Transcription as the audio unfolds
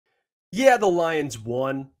Yeah, the Lions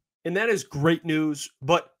won, and that is great news.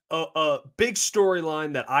 But a big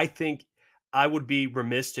storyline that I think I would be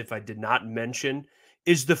remiss if I did not mention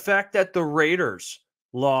is the fact that the Raiders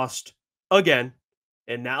lost again,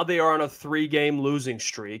 and now they are on a 3-game losing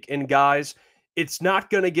streak. And guys, it's not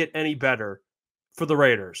going to get any better for the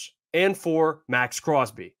Raiders and for Maxx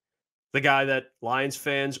Crosby, the guy that Lions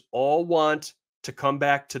fans all want to come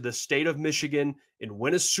back to the state of Michigan and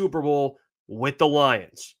win a Super Bowl with the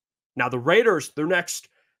Lions. Now, the Raiders, their next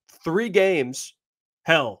 3 games,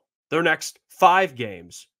 hell, their next 5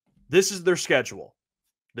 games, this is their schedule.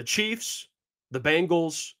 The Chiefs, the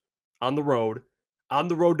Bengals on the road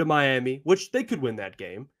to Miami, which they could win that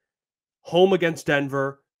game, home against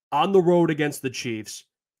Denver, on the road against the Chiefs.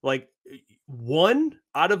 Like 1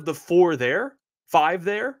 out of the 4 there, 5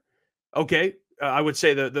 there. Okay, I would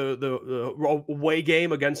say the away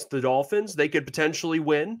game against the Dolphins, they could potentially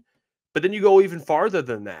win. But then you go even farther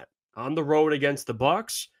than that. On the road against the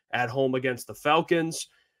Bucks, at home against the Falcons,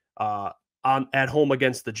 at home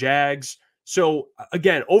against the Jags. So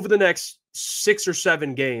again, over the next 6 or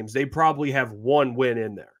 7 games, they probably have 1 win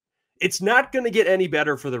in there. It's not going to get any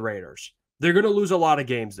better for the Raiders. They're going to lose a lot of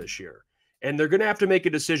games this year. And they're going to have to make a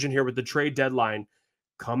decision here with the trade deadline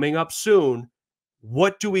coming up soon.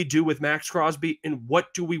 What do we do with Maxx Crosby, and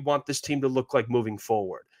what do we want this team to look like moving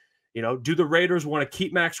forward? You know, do the Raiders want to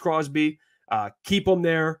keep Maxx Crosby, keep him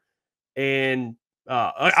there? And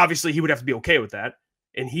obviously he would have to be okay with that.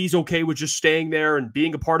 And he's okay with just staying there and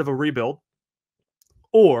being a part of a rebuild.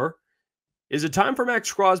 Or is it time for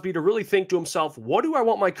Maxx Crosby to really think to himself, what do I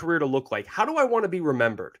want my career to look like? How do I want to be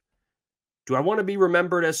remembered? Do I want to be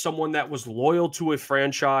remembered as someone that was loyal to a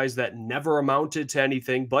franchise that never amounted to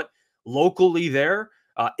anything, but locally there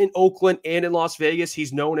in Oakland and in Las Vegas,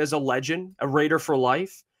 he's known as a legend, a Raider for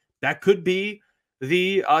life? That could be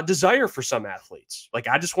the desire for some athletes. Like,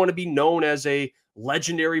 I just want to be known as a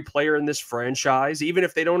legendary player in this franchise, even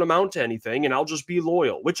if they don't amount to anything, and I'll just be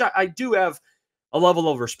loyal, which I do have a level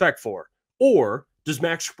of respect for. Or does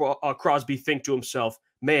Maxx Crosby think to himself,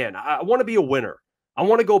 man, I want to be a winner. I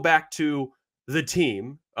want to go back to the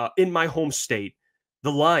team in my home state,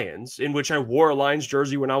 the Lions, in which I wore a Lions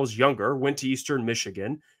jersey when I was younger, went to Eastern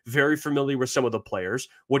Michigan, very familiar with some of the players,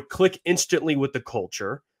 would click instantly with the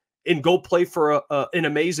culture, and go play for an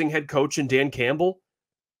amazing head coach in Dan Campbell.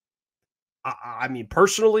 I mean,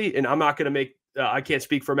 personally, and I'm not going to make, I can't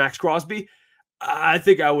speak for Maxx Crosby, I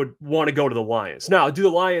think I would want to go to the Lions. Now, do the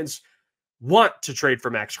Lions want to trade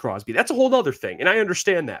for Maxx Crosby? That's a whole other thing, and I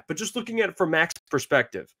understand that. But just looking at it from Max's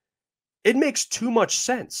perspective, it makes too much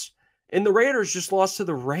sense. And the Raiders just lost to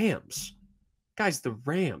the Rams. Guys, the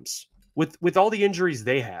Rams, with all the injuries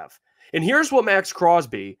they have. And here's what Maxx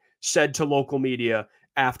Crosby said to local media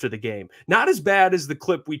after the game. Not as bad as the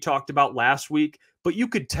clip we talked about last week, but you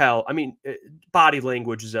could tell. I mean, body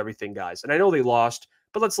language is everything, guys. And I know they lost,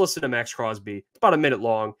 but let's listen to Maxx Crosby. It's about a minute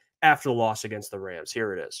long after the loss against the Rams.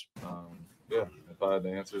 Here it is. Yeah, if I had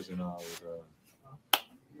the answers, I would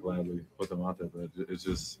gladly put them out there. But it's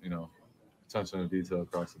just, attention to detail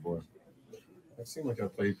across the board. It seemed like I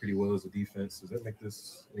played pretty well as a defense. Does that make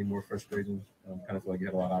this any more frustrating? Kind of feel like you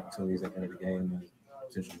had a lot of opportunities at the end of the game and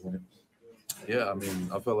potentially win it. Yeah, I mean,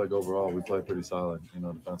 I felt like overall we played pretty solid,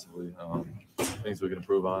 defensively. Things we can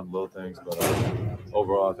improve on, little things, but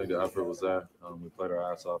overall I think the effort was there. We played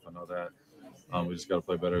our ass off. I know that. We just got to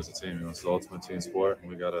play better as a team. It's the ultimate team sport, and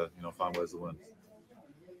we got to, find ways to win.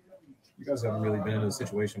 You guys haven't really been in a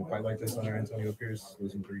situation quite like this under Antonio Pierce,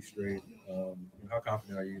 losing 3 straight. How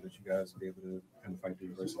confident are you that you guys will be able to kind of fight through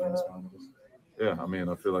adversity and respond to this? Yeah, I mean,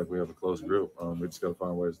 I feel like we have a close group. We just got to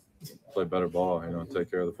find ways to play better ball, take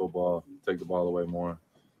care of the football, take the ball away more,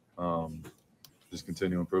 just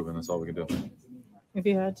continue improving. That's all we can do. If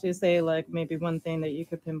you had to say, like, maybe one thing that you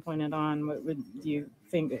could pinpoint it on, what would you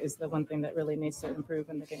think is the one thing that really needs to improve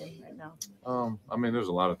in the game right now? I mean, there's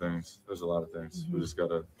a lot of things. Mm-hmm. We just got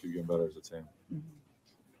to keep getting better as a team. Mm-hmm.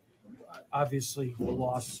 Obviously, the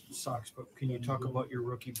loss sucks, but can you talk about your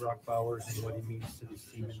rookie Brock Bowers and what he means to this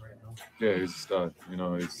team right now? Yeah, he's a stud.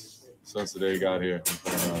 He's since the day he got here,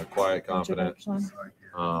 he's been quiet, confident, and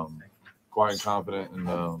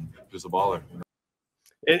just a baller.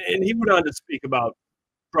 And he went on to speak about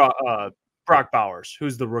Brock Bowers,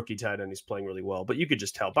 who's the rookie tight end. He's playing really well, but you could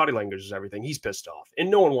just tell body language is everything. He's pissed off,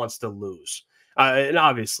 and no one wants to lose. And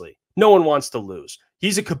obviously, no one wants to lose.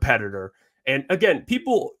 He's a competitor. And again,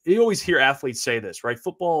 you always hear athletes say this, right?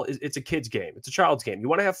 Football it's a kid's game. It's a child's game. You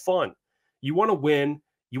want to have fun. You want to win.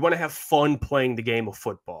 You want to have fun playing the game of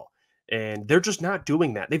football. And they're just not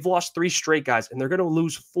doing that. They've lost 3 straight, guys, and they're going to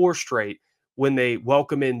lose 4 straight when they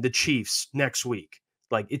welcome in the Chiefs next week.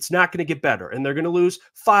 Like, it's not going to get better. And they're going to lose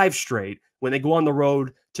 5 straight when they go on the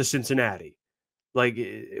road to Cincinnati. Like,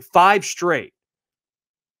 5 straight.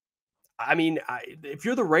 I mean, if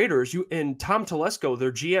you're the Raiders, and Tom Telesco,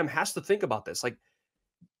 their GM, has to think about this. Like,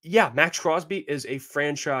 yeah, Maxx Crosby is a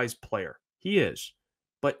franchise player. He is.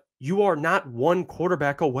 But you are not one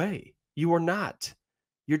quarterback away. You are not.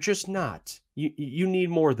 You're just not. You need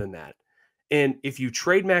more than that. And if you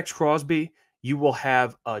trade Maxx Crosby, you will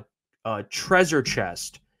have a treasure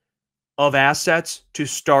chest of assets to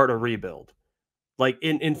start a rebuild. Like,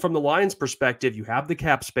 in from the Lions' perspective, you have the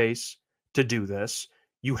cap space to do this.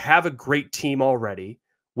 You have a great team already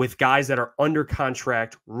with guys that are under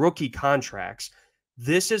contract, rookie contracts.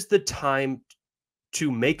 This is the time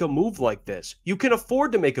to make a move like this. You can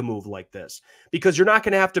afford to make a move like this because you're not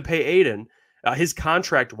going to have to pay Aiden. His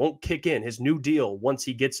contract won't kick in, his new deal, once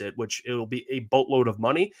he gets it, which it'll be a boatload of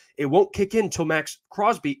money. It won't kick in until Maxx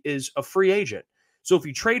Crosby is a free agent. So if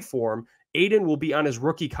you trade for him, Aiden will be on his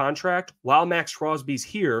rookie contract while Maxx Crosby's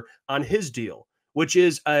here on his deal, which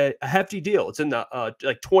is a hefty deal. It's in the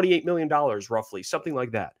like $28 million roughly, something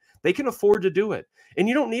like that. They can afford to do it. And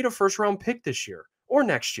you don't need a first-round pick this year or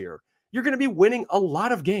next year. You're going to be winning a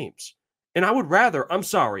lot of games. And I would rather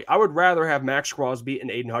have Maxx Crosby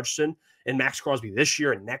and Aiden Hutchinson, and Maxx Crosby this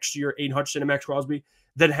year and next year, Aiden Hutchinson and Maxx Crosby,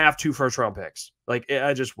 than have 2 first-round picks. Like,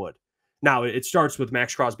 I just would. Now, it starts with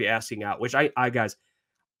Maxx Crosby asking out, which I guys,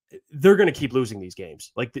 they're going to keep losing these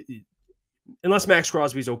games. Like, unless Maxx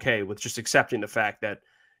Crosby's okay with just accepting the fact that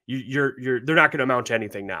they're not going to amount to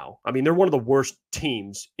anything now. I mean, they're one of the worst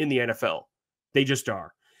teams in the NFL. They just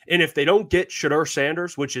are. And if they don't get Shedeur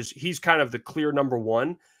Sanders, he's kind of the clear number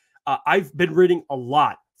one, I've been reading a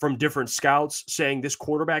lot from different scouts saying this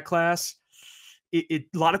quarterback class, a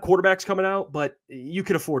lot of quarterbacks coming out, but you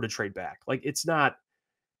can afford to trade back. Like, it's not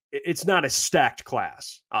a stacked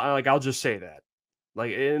class. I'll just say that.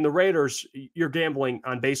 Like, in the Raiders, you're gambling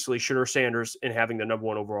on basically Shedeur Sanders and having the number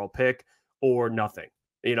 1 overall pick or nothing,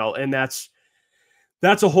 and that's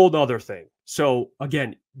a whole nother thing. So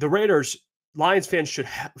again, the Raiders, Lions fans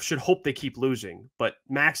should hope they keep losing, but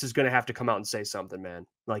Max is going to have to come out and say something, man.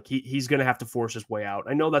 Like, he's going to have to force his way out.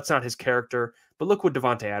 I know that's not his character, but look what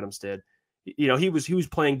Davante Adams did. He was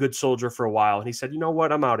playing good soldier for a while, and he said, "You know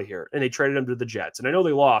what? I'm out of here." And they traded him to the Jets. And I know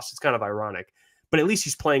they lost. It's kind of ironic, but at least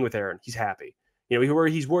he's playing with Aaron. He's happy.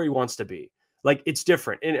 He's where he wants to be. Like, it's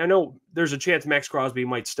different. And I know there's a chance Maxx Crosby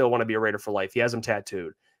might still want to be a Raider for life. He has him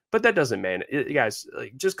tattooed, but that doesn't mean guys,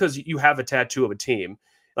 like, just because you have a tattoo of a team.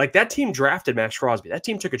 Like, that team drafted Maxx Crosby. That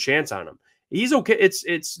team took a chance on him. He's okay.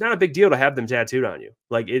 It's not a big deal to have them tattooed on you.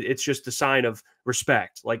 Like, it's just a sign of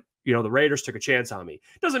respect. Like, the Raiders took a chance on me.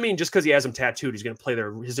 Doesn't mean just because he has him tattooed, he's going to play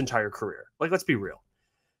there his entire career. Like, let's be real.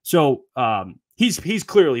 So he's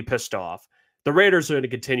clearly pissed off. The Raiders are going to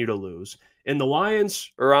continue to lose, and the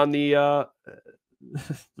Lions are on the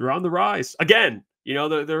they're on the rise again.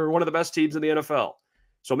 They're one of the best teams in the NFL.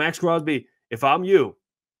 So Maxx Crosby, if I'm you,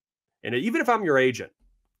 and even if I'm your agent,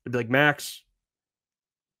 I'd be like, Max,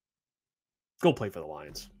 go play for the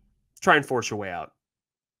Lions. Try and force your way out.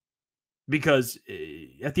 Because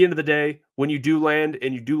at the end of the day, when you do land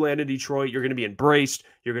in Detroit, you're going to be embraced.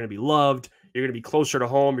 You're going to be loved. You're going to be closer to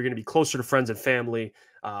home. You're going to be closer to friends and family.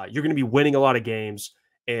 You're going to be winning a lot of games.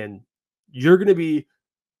 And you're going to be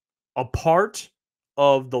a part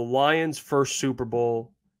of the Lions' first Super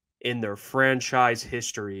Bowl in their franchise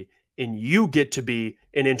history. And you get to be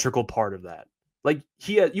an integral part of that. Like,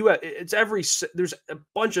 there's a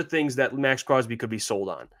bunch of things that Maxx Crosby could be sold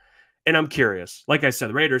on. And I'm curious. Like I said,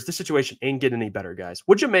 the Raiders, this situation ain't getting any better, guys.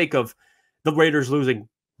 What'd you make of the Raiders losing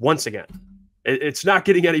once again? It's not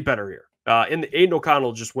getting any better here. And Aiden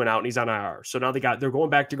O'Connell just went out and he's on IR. So now they're going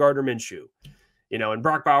back to Gardner Minshew. And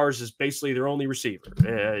Brock Bowers is basically their only receiver.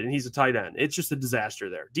 And he's a tight end. It's just a disaster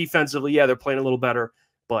there. Defensively, yeah, they're playing a little better.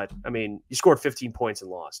 But, I mean, you scored 15 points and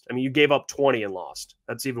lost. I mean, you gave up 20 and lost.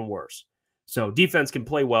 That's even worse. So defense can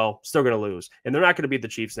play well, still going to lose. And they're not going to beat the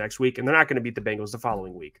Chiefs next week, and they're not going to beat the Bengals the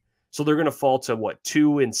following week. So they're going to fall to,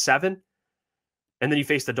 2-7? And then you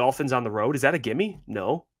face the Dolphins on the road. Is that a gimme?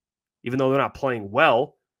 No. Even though they're not playing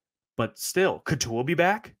well. But still, could Tua be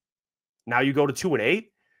back? Now you go to 2-8?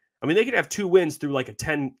 I mean, they could have 2 wins through like a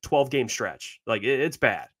 10, 12-game stretch. Like, it's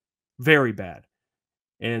bad. Very bad.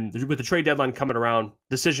 And with the trade deadline coming around,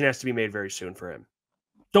 decision has to be made very soon for him.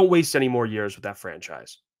 Don't waste any more years with that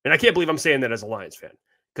franchise. And I can't believe I'm saying that as a Lions fan,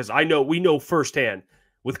 because we know firsthand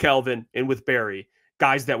with Kelvin and with Barry,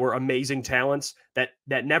 guys that were amazing talents that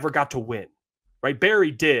never got to win, right?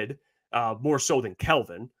 Barry did more so than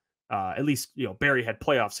Kelvin. At least, Barry had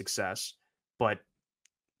playoff success, but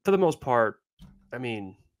for the most part, I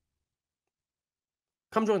mean,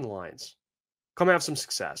 come join the Lions. Come have some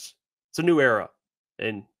success. It's a new era.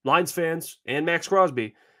 And Lions fans and Maxx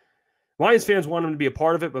Crosby, Lions fans want him to be a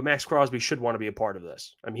part of it, but Maxx Crosby should want to be a part of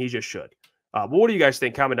this. I mean, he just should. But what do you guys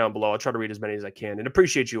think? Comment down below. I'll try to read as many as I can. And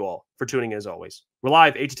appreciate you all for tuning in as always. We're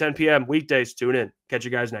live 8 to 10 p.m. weekdays. Tune in. Catch you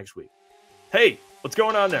guys next week. Hey, what's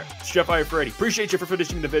going on there? It's Jeff Iafrate. Appreciate you for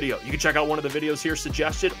finishing the video. You can check out one of the videos here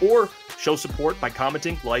suggested or show support by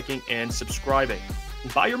commenting, liking, and subscribing.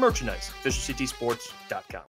 And buy your merchandise, officialctsports.com.